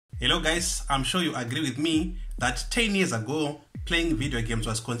Hello guys, I'm sure you agree with me that 10 years ago, playing video games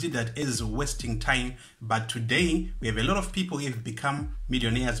was considered as wasting time, but today we have a lot of people who have become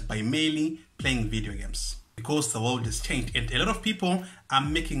millionaires by merely playing video games. Because the world has changed and a lot of people are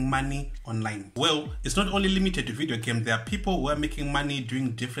making money online. Well, it's not only limited to video games. There are people who are making money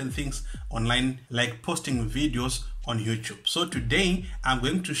doing different things online, like posting videos on YouTube. So today I'm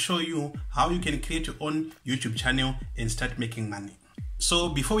going to show you how you can create your own YouTube channel and start making money. So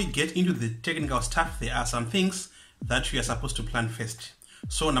before we get into the technical stuff, there are some things that you are supposed to plan first.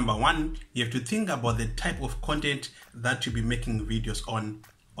 So number one, you have to think about the type of content that you'll be making videos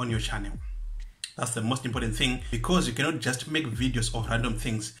on your channel. That's the most important thing, because you cannot just make videos of random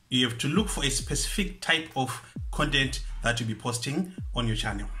things. You have to look for a specific type of content that you'll be posting on your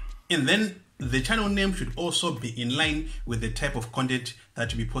channel. And then the channel name should also be in line with the type of content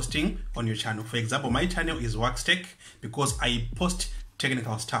that you'll be posting on your channel. For example, my channel is Works Tech because I post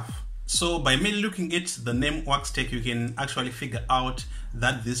technical stuff. So by merely looking at the name Works Tech, you can actually figure out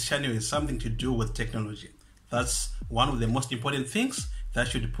that this channel is something to do with technology. That's one of the most important things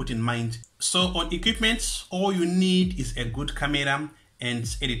that you should put in mind. So on equipment, all you need is a good camera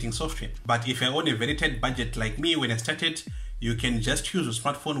and editing software. But if you're on a very tight budget like me when I started, you can just use your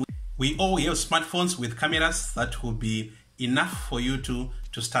smartphone. We all have smartphones with cameras that will be enough for you to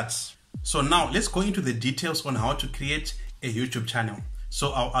start. So now let's go into the details on how to create a YouTube channel.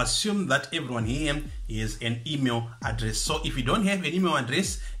 So I'll assume that everyone here is an email address. So if you don't have an email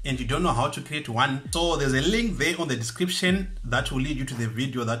address and you don't know how to create one, so there's a link there on the description that will lead you to the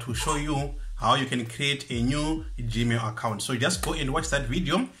video that will show you how you can create a new Gmail account. So just go and watch that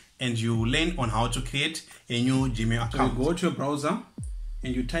video and you learn on how to create a new Gmail account. So you go to your browser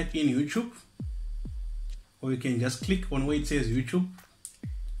and you type in YouTube, or you can just click on where it says YouTube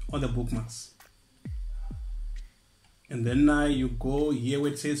on the bookmarks. And then you go here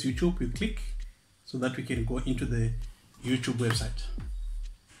where it says YouTube, you click so that we can go into the YouTube website.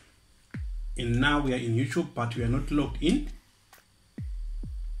 And now we are in YouTube, but we are not logged in.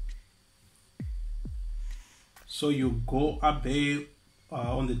 So you go up there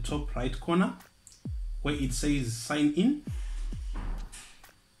on the top right corner where it says sign in.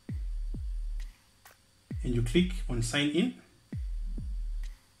 And you click on sign in.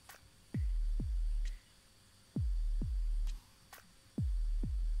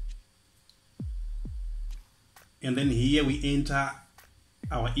 And then here we enter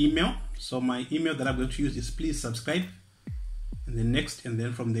our email. So my email that I'm going to use is please subscribe. And then next, and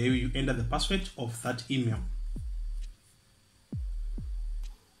then from there you enter the password of that email.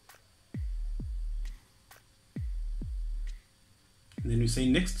 And then you say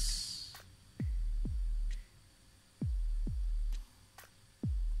next.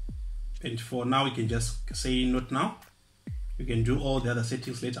 And for now, you can just say not now. You can do all the other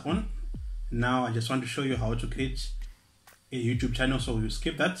settings later on. Now I just want to show you how to create a YouTube channel, so we'll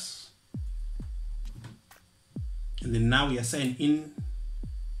skip that. And then now we are signed in.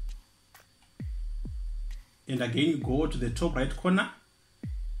 And again, you go to the top right corner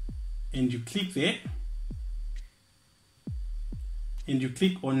and you click there. And you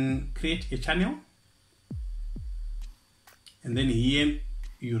click on create a channel. And then here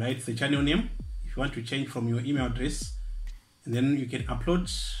you write the channel name if you want to change from your email address. And then you can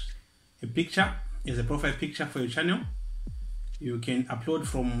upload a picture as a profile picture for your channel. You can upload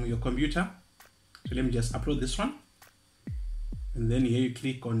from your computer. So let me just upload this one. And then here you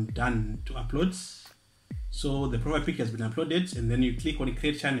click on done to upload. So the profile picture has been uploaded, and then you click on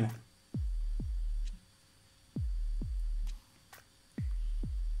create channel.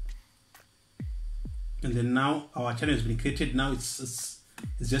 And then now our channel has been created. Now it's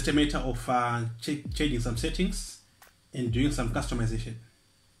just a matter of changing some settings and doing some customization.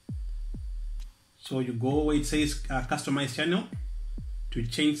 So you go where it says customize channel to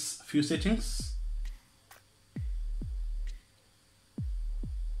change a few settings.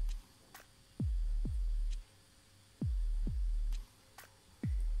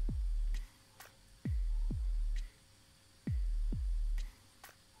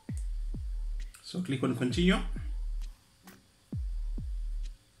 So click on continue.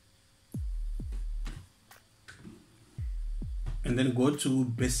 And then go to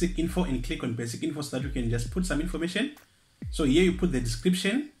basic info and click on basic info so that you can just put some information. So here you put the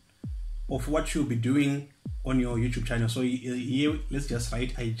description of what you'll be doing on your YouTube channel. So here let's just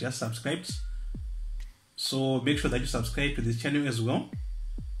write I just subscribed. So make sure that you subscribe to this channel as well.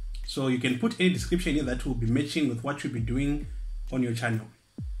 So you can put any description here that will be matching with what you'll be doing on your channel.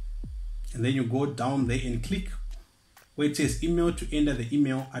 And then you go down there and click where it says email to enter the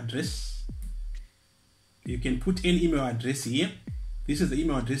email address. You can put any email address here This is the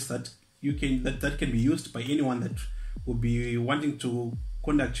email address that that can be used by anyone that will be wanting to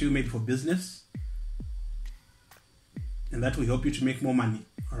contact you, maybe for business, and that will help you to make more money.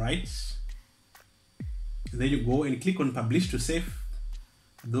 All right. And then you go and click on publish to save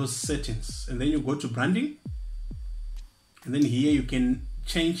those settings, and then you go to branding, and then here you can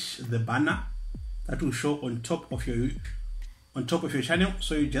change the banner that will show on top of your channel.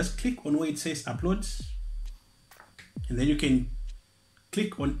 So you just click on where it says upload, and then you can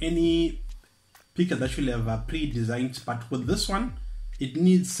click on any picture that you have pre-designed, but with this one it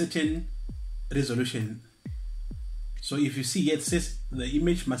needs certain resolution. So if you see here, it says the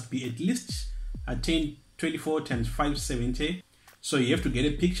image must be at least 1024 times 570. So you have to get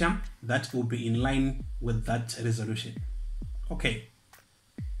a picture that will be in line with that resolution. Okay.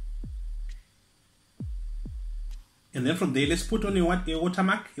 And then from there, let's put on a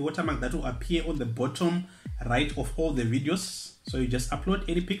watermark that will appear on the bottom right of all the videos. So you just upload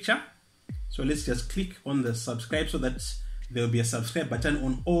any picture. So let's just click on the subscribe, so that there will be a subscribe button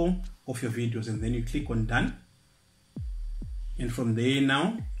on all of your videos, and then you click on done. And from there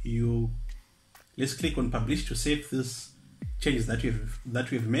now, let's click on publish to save this changes that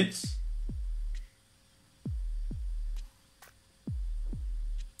we've made.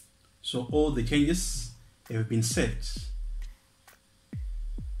 So all the changes have been saved.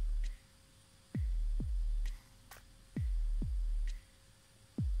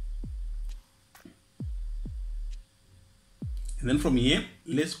 And then from here,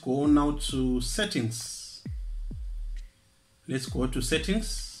 let's go now to settings. Let's go to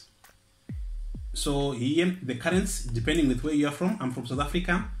settings. So here, the currency, depending with where you are from, I'm from South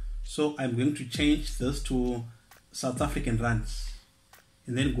Africa, so I'm going to change this to South African rands.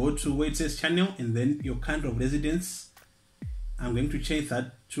 And then go to where it says channel, and then your country of residence. I'm going to change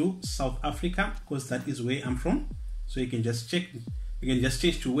that to South Africa, because that is where I'm from. So you can just check, you can just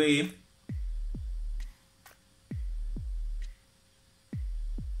change to where.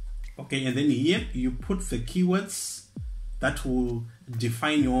 Okay, and then here you put the keywords that will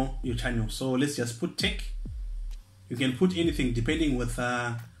define your channel. So let's just put tech. You can put anything depending with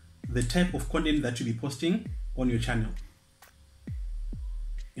the type of content that you'll be posting on your channel.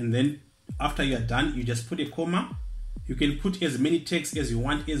 And then after you are done, you just put a comma. You can put as many text as you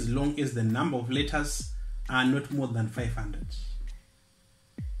want, as long as the number of letters are not more than 500.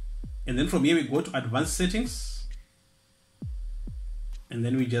 And then from here we go to advanced settings, and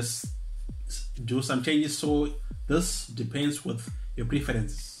then we just do some changes. So this depends with your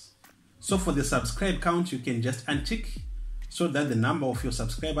preferences. So for the subscribe count, you can just untick, so that the number of your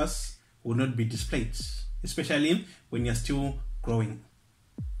subscribers will not be displayed, especially when you're still growing.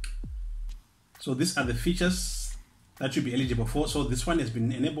 So these are the features that you'll be eligible for. So this one has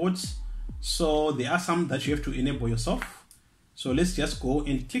been enabled. So there are some that you have to enable yourself. So let's just go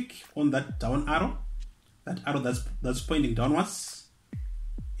and click on that down arrow, that's pointing downwards.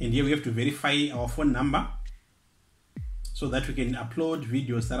 And here we have to verify our phone number, so that we can upload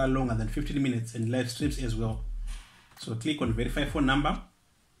videos that are longer than 15 minutes and live streams as well. So click on verify phone number.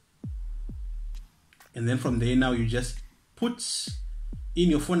 And then from there now, you just put in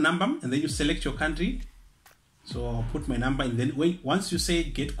your phone number, and then you select your country. So I'll put my number, and then once you say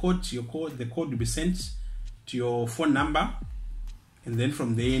get code, the code will be sent to your phone number. And then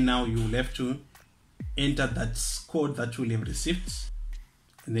from there now, you will have to enter that code that you will have received,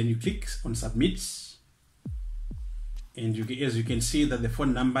 and then you click on submit, and as you can see that the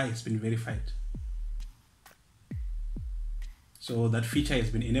phone number has been verified. So that feature has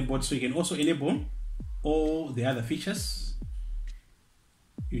been enabled. So you can also enable all the other features.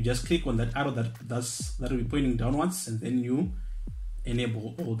 You just click on that arrow that will be pointing downwards, and then you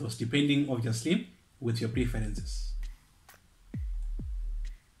enable all those, depending obviously with your preferences.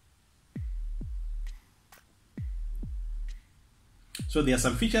 So there are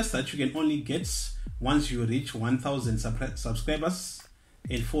some features that you can only get once you reach 1,000 subscribers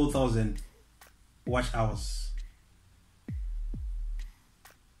and 4,000 watch hours.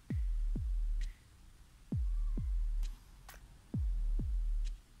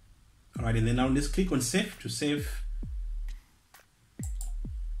 All right, and then now let's click on save to save.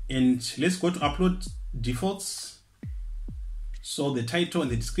 And let's go to upload defaults. So the title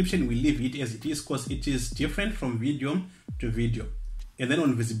and the description, we leave it as it is, because it is different from video to video. And then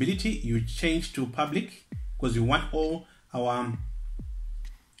on visibility, you change to public, because we want all our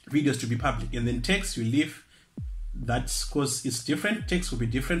videos to be public. And then text, you leave that, because it's different. Text will be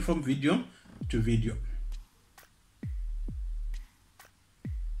different from video to video.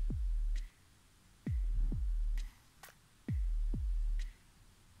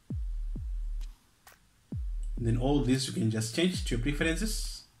 And then all this you can just change to your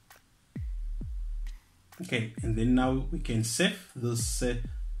preferences. Okay, and then now we can save those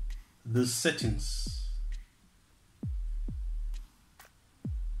settings.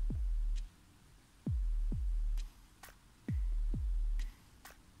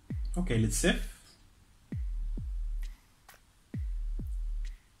 Okay, let's save.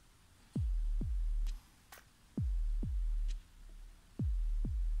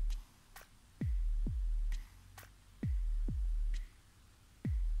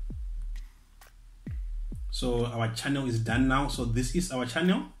 So our channel is done now. So this is our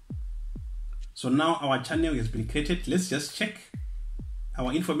channel. So now our channel has been created. Let's just check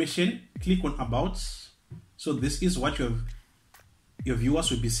our information. Click on About. So this is what your viewers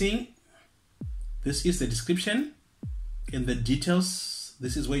will be seeing. This is the description and the details.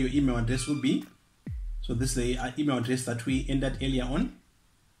 This is where your email address will be. So this is the email address that we entered earlier on.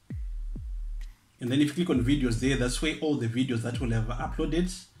 And then if you click on videos there, that's where all the videos that we'll have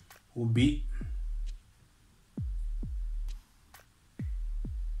uploaded will be.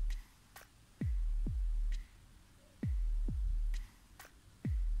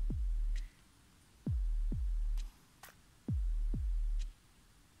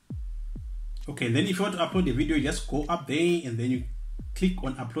 Okay, then if you want to upload a video, just go up there and then you click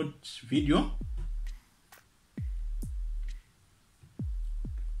on upload video.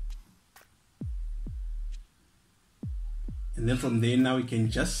 And then from there now you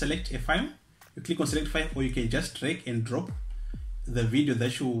can just select a file. You click on select file, or you can just drag and drop the video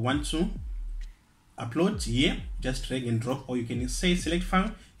that you want to upload here. Just drag and drop, or you can say select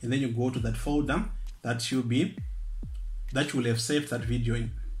file and then you go to that folder that you will have saved that video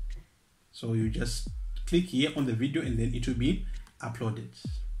in. So you just click here on the video and then it will be uploaded.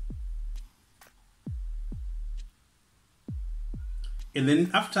 And then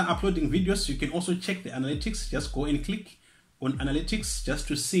after uploading videos, you can also check the analytics. Just go and click on analytics just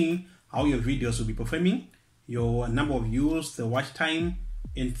to see how your videos will be performing. Your number of views, the watch time,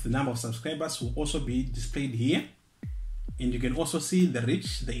 and the number of subscribers will also be displayed here. And you can also see the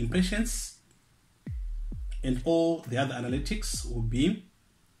reach, the impressions, and all the other analytics will be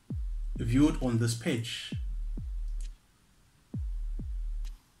viewed on this page.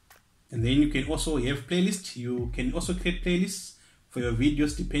 And then you can also have playlists. You can also create playlists for your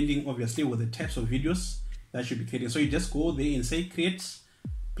videos depending obviously with the types of videos that you'll be creating. So you just go there and say create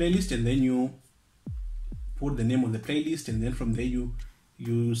playlist, and then you put the name of the playlist, and then from there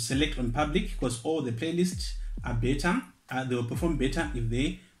you select on public, because all the playlists are better, they will perform better if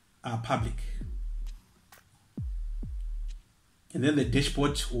they are public. And then the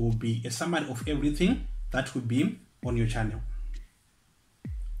dashboard will be a summary of everything that will be on your channel.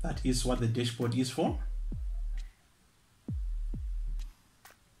 That is what the dashboard is for.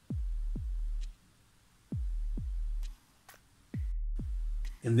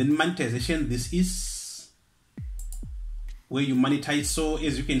 And then monetization, this is where you monetize. So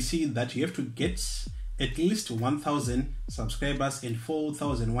as you can see that you have to get at least 1,000 subscribers and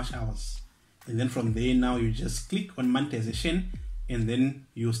 4,000 watch hours. And then from there now you just click on monetization, and then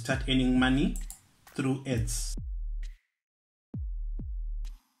you start earning money through ads.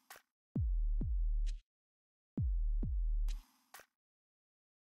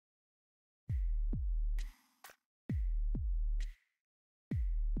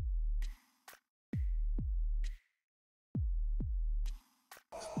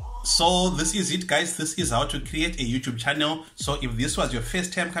 So this is it, guys. This is how to create a YouTube channel. So if this was your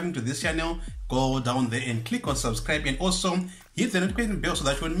first time coming to this channel, go down there and click on subscribe, and also hit the notification bell so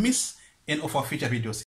that you won't miss any of our future videos.